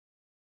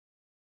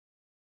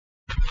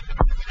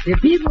The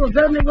people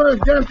certainly was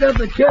dressed up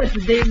at church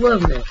today,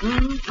 wasn't it?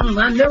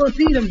 I never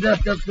seen them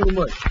dressed up so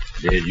much.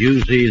 Did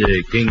you see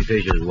the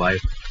Kingfisher's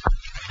wife?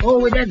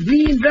 Oh, with that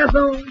green dress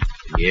on?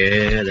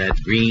 Yeah, that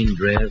green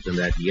dress and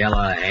that yellow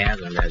hat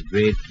and that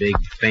great big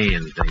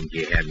fan thing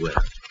she had with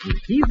her.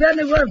 She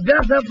certainly was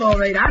dressed up all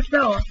right. I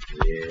saw her.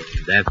 Yeah,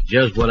 that's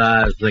just what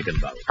I was thinking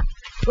about.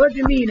 What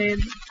you mean,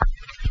 Andy?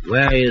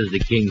 Where is the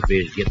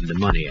Kingfish getting the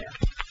money at?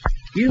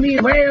 You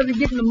mean where is he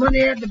getting the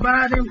money at to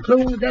buy them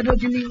clothes? That's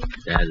what you mean?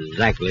 That's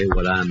exactly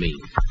what I mean.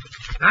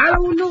 I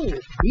don't know.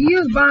 He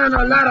is buying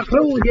a lot of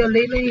clothes here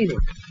lately, ain't he?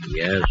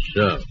 Yes,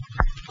 sir.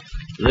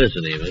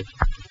 Listen, Amos.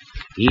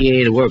 He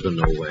ain't working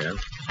nowhere.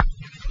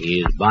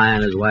 He's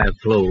buying his wife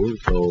clothes,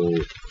 so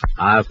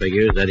I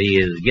figures that he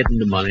is getting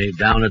the money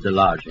down at the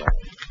lodge hall.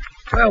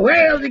 Well,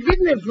 where is he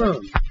getting it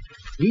from?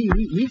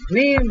 He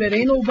claims that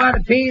ain't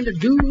nobody paying the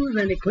dues,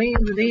 and he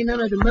claims that ain't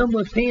none of the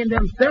members paying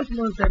them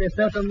settlements that they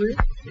settle with.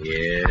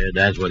 Yeah,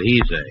 that's what he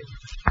says.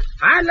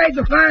 I'd like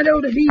to find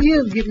out if he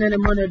is getting any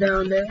money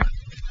down there.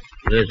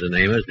 Listen,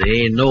 Amos, there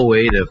ain't no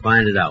way to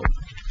find it out.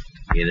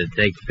 It'd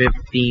take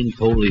 15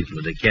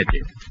 policemen to catch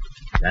him.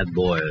 That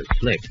boy is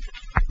slick.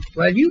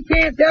 Well, you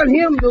can't tell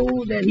him,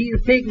 though, that he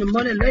is taking the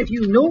money unless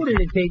you know that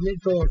he's taking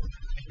it, so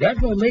that's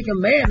going to make him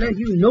mad unless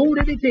you know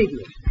that he's taking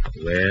it.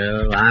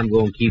 Well, I'm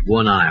going to keep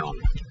one eye on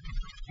him.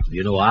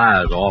 You know,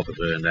 I was an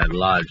officer in that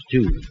lodge,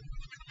 too.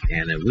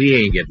 And if we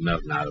ain't getting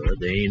nothing out of it,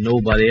 there ain't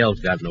nobody else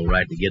got no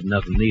right to get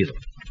nothing either.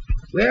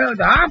 Well,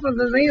 the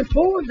officers ain't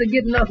supposed to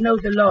get nothing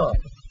out the law.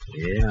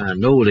 Yeah, I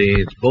know they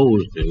ain't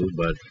supposed to,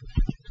 but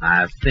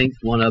I think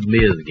one of them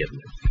is getting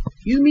it.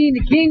 You mean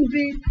the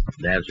Kingfish?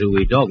 That's who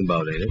we talking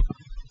about, ain't it?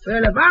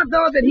 Well, if I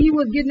thought that he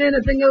was getting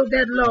anything out of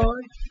that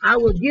lodge, I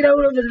would get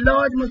out of the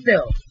lodge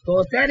myself. So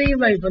if that ain't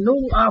right for no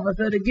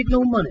officer to get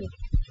no money.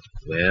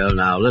 Well,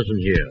 now listen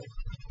here.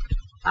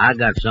 I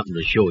got something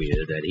to show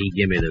you that he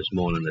gave me this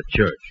morning at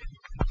church.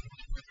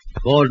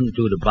 According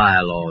to the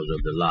bylaws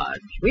of the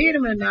lodge. Wait a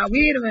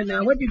minute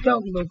now. What you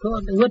talking about?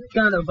 What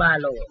kind of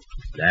bylaws?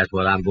 That's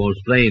what I'm going to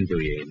explain to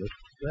you, Amos.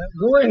 Well,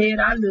 go ahead,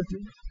 I'll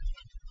listen.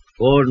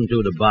 According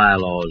to the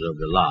bylaws of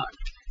the lodge,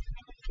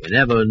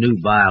 whenever a new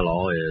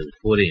bylaw is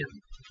put in,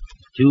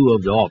 two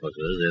of the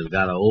officers has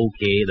got to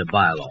okay the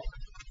bylaw.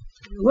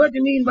 What do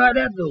you mean by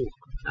that, though?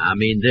 I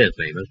mean this,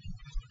 Amos.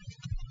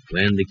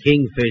 When the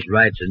Kingfish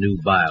writes a new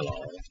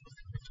bylaw,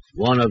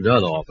 one of the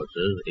other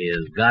officers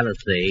is got to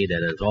say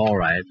that it's all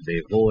right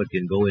before it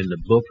can go in the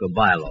book of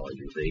bylaws,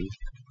 you see.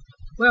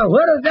 Well,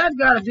 what does that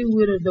got to do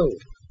with it, though?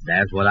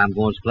 That's what I'm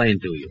going to explain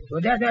to you.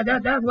 Well,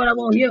 that's what I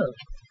want to hear.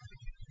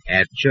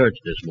 At church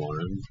this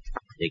morning,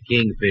 the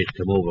Kingfish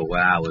come over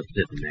where I was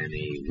sitting, and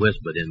he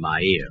whispered in my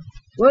ear.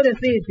 What did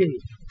he say to you?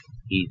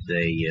 He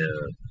say,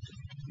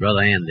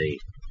 Brother Andy,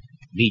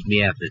 meet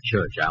me after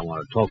church. I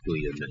want to talk to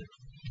you a minute.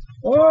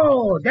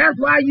 Oh, that's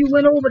why you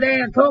went over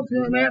there and talked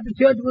to him after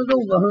church was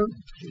over, huh?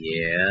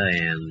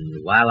 Yeah,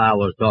 and while I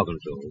was talking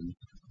to him,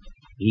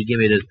 he gave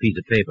me this piece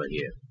of paper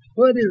here.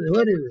 What is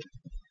it?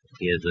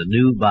 It's a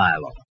new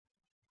bylaw.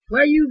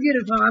 Where you get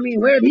it from? I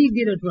mean, where'd he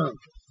get it from?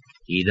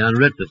 He done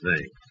writ the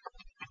thing.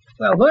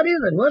 Well, what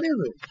is it?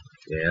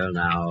 Well,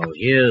 now,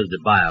 here's the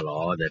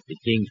bylaw that the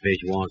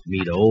Kingfish wants me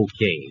to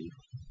okay,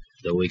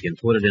 so we can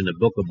put it in the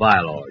book of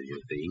bylaws,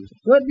 you see.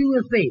 What do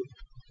it say?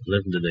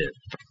 Listen to this.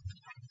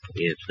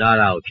 It start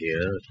out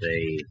here,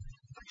 say,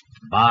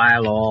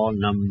 bylaw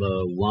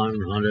number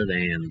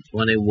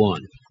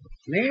 121.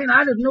 Man,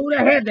 I didn't know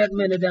they had that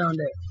many down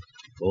there.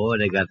 Boy,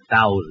 they got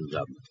thousands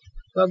of them.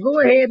 Well, go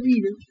ahead,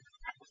 read it.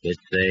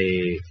 It's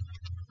a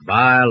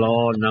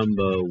bylaw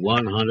number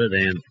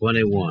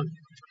 121.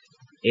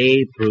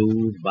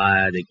 Approved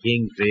by the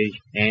Kingfish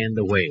and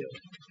the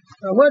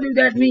Whale. What does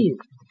that mean?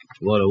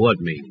 What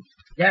mean?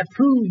 That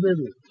prove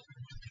business.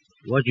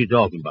 What you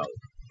talking about?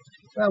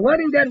 What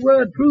does that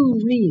word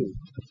prove mean?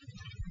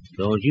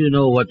 Don't you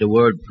know what the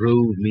word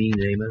prove means,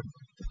 Amos?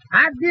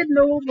 I did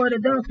know, but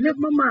it done slipped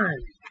my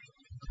mind.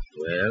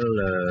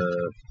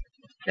 Well,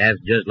 that's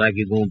just like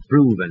you're going to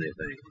prove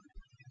anything.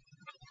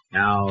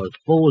 Now,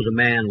 suppose a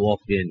man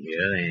walked in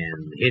here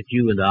and hit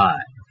you in the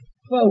eye.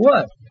 For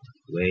what?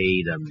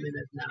 Wait a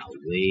minute now.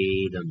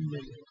 Wait a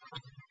minute.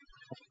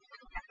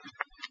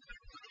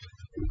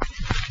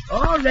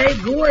 All right,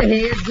 go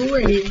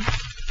ahead.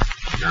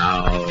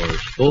 Now,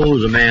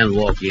 suppose a man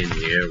walked in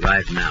here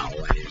right now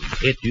and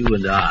hit you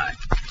in the eye,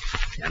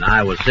 and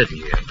I was sitting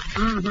here.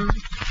 Mm-hmm.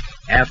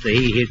 After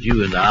he hit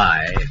you in the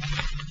eye,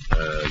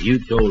 you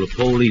told the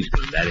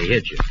policeman that he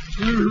hit you.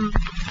 Mm-hmm.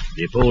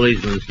 The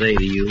policeman say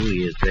to you,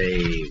 he'd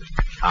say,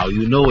 how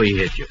you know he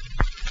hit you?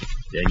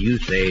 Then you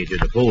say to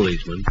the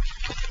policeman,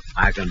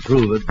 I can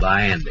prove it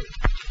by Andy.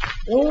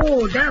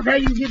 Oh, that's how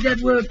you get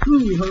that word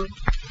prove, huh?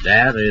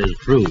 That is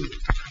prove.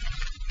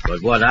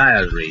 But what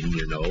I was reading,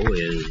 you know,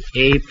 is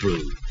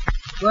approve.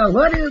 Well,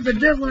 what is the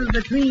difference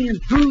between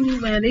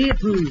prove and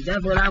approve?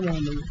 That's what I want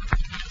to know.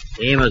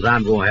 Amos,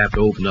 I'm going to have to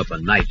open up a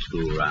night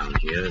school around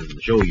here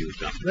and show you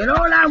something. But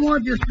all I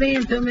want you to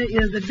explain to me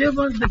is the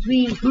difference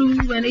between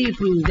prove and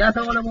approve. That's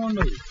all I want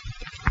to know.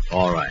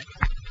 All right.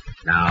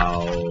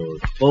 Now,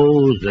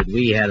 suppose that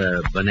we had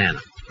a banana.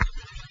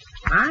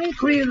 I ain't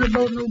crazy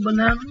about no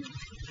banana.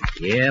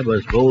 Yeah,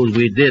 but suppose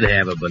we did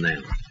have a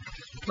banana.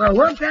 Well,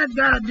 what's that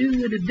got to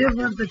do with the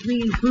difference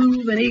between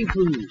prove and ain't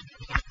prove?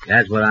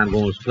 That's what I'm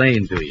going to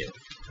explain to you.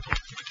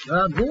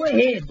 Go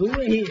ahead.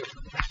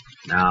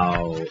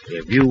 Now,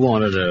 if you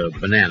wanted a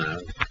banana,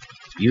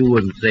 you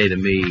wouldn't say to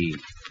me,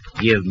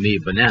 give me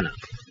banana.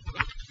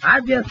 I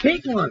just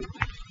take one.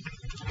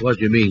 What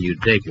do you mean you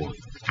take one?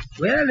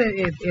 Well,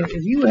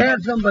 if you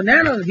had some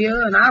bananas here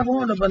and I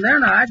want a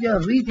banana, I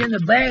just reach in the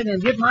bag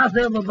and get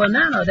myself a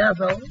banana, that's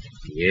all.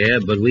 Yeah,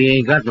 but we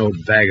ain't got no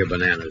bag of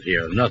bananas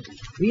here, nothing.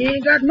 We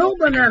ain't got no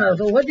bananas,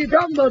 so what you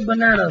talking about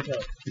bananas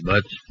for?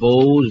 But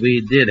suppose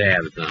we did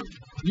have some.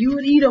 You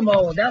would eat them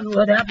all, that's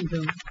what happened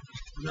to me.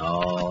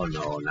 No,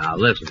 now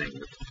listen,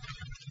 English.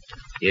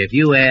 If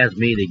you asked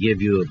me to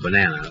give you a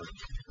banana,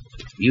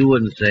 you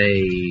wouldn't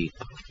say,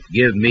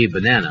 give me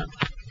banana.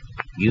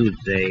 You'd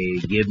say,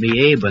 give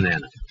me a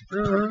banana.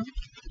 Uh-huh.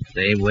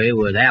 Same way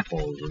with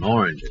apples and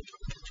oranges.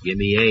 Give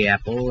me a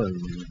apple and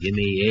give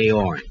me a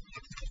orange.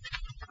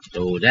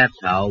 So that's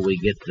how we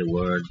get the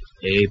word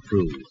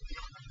approve.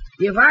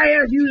 If I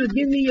ask you to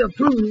give me a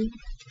prove,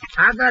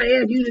 I gotta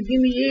ask you to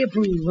give me a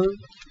prove, huh?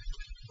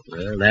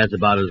 Well, that's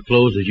about as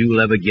close as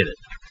you'll ever get it.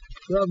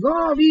 Well, go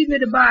on, read me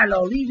the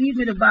bylaw. Read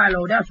me the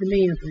bylaw. That's the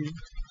main thing.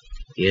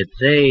 It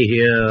say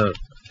here,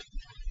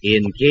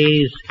 in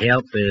case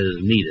help is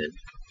needed,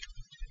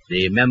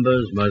 the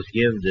members must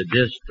give the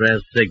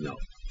distress signal.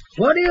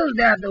 What is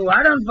that, though?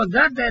 I done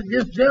forgot that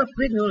distress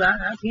signal.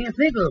 I can't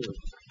think of it.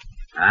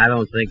 I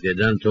don't think they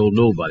done told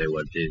nobody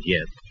what it is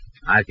yet.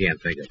 I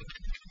can't think of it.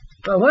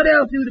 But what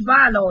else do the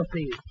bylaw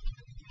say?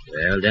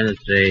 Well, then it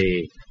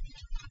say,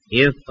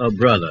 if a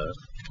brother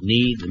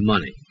needs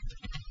money,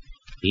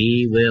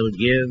 he will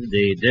give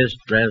the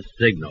distress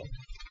signal.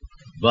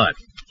 But,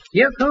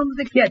 Here comes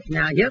the catch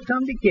now. Here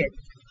comes the catch.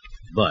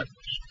 but,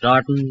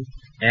 starting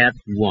at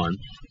once,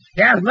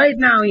 That's right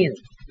now, ain't it?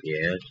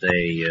 yeah,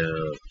 say,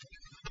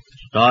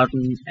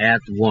 starting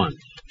at once,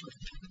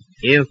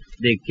 if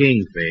the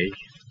kingfish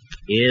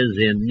is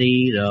in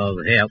need of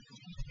help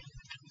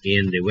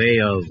in the way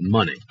of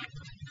money,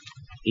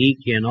 he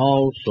can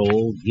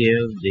also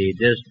give the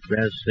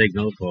distress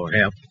signal for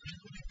help,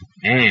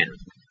 and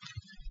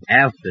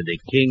after the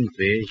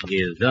kingfish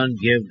is done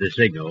give the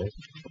signal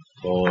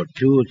for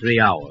 2 or 3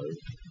 hours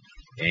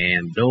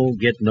and don't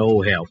get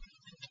no help,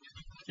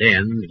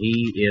 then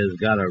he is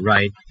got a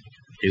right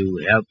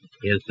to help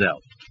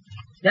himself.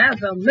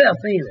 That's a mess,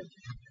 ain't it?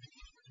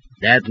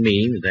 That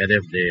means that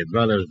if the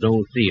brothers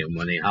don't see him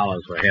when he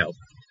hollers for help,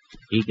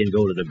 he can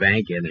go to the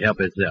bank and help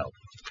himself.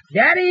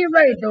 That ain't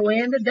right, though,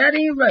 Andy. That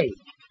ain't right.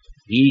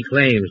 He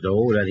claims,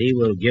 though, that he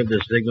will give the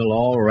signal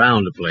all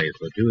around the place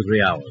for 2 or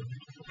 3 hours.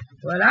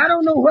 Well, I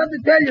don't know what to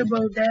tell you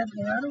about that.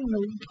 I don't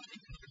know.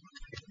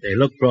 Hey,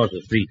 look across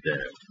the street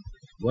there.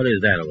 What is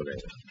that over there?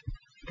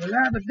 Well,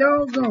 I'm a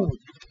doggone.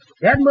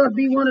 That must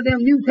be one of them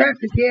new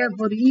taxi cabs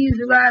for the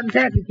easy riding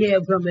taxi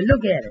cab company.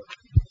 Look at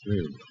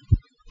it.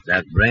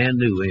 That's brand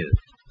new, ain't it?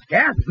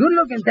 That's a good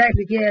looking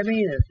taxi cab,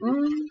 ain't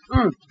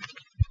it?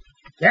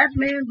 That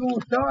man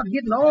gonna start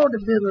getting all the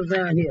business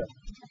down here.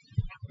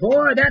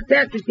 Boy, that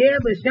taxi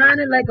cab is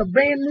shining like a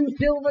brand new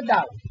silver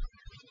dollar.